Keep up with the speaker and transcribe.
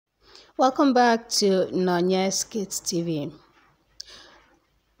Welcome back to Nonye's Kids TV.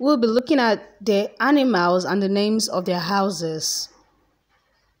 We'll be looking at the animals and the names of their houses.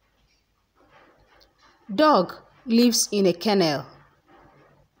 Dog lives in a kennel.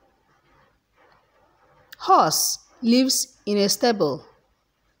 Horse lives in a stable.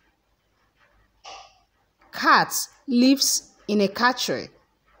 Cat lives in a cattery.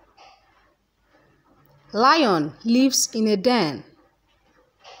 Lion lives in a den.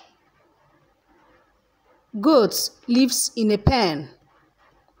 Goat lives in a pen.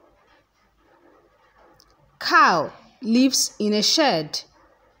 Cow lives in a shed.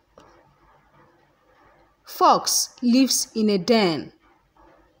 Fox lives in a den.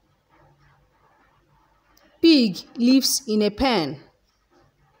 Pig lives in a pen.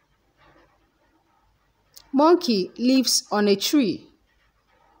 Monkey lives on a tree.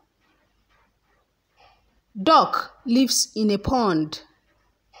 Duck lives in a pond.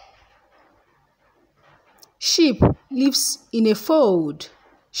 Sheep lives in a fold,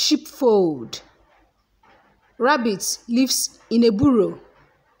 sheepfold. Rabbit lives in a burrow.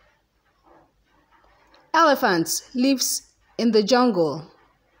 Elephant lives in the jungle.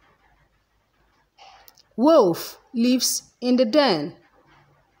 Wolf lives in the den.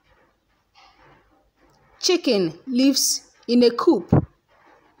 Chicken lives in a coop.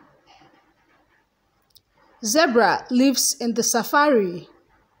 Zebra lives in the safari.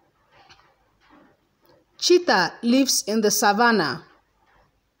 Cheetah lives in the savannah.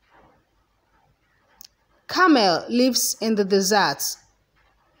 Camel lives in the desert.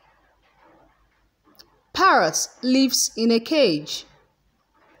 Parrot lives in a cage.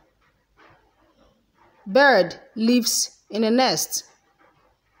 Bird lives in a nest.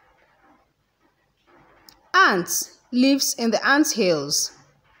 Ant lives in the ant hills.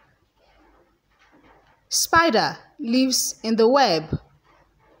 Spider lives in the web.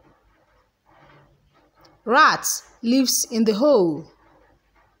 Rat lives in the hole.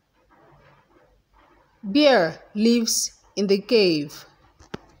 Bear lives in the cave.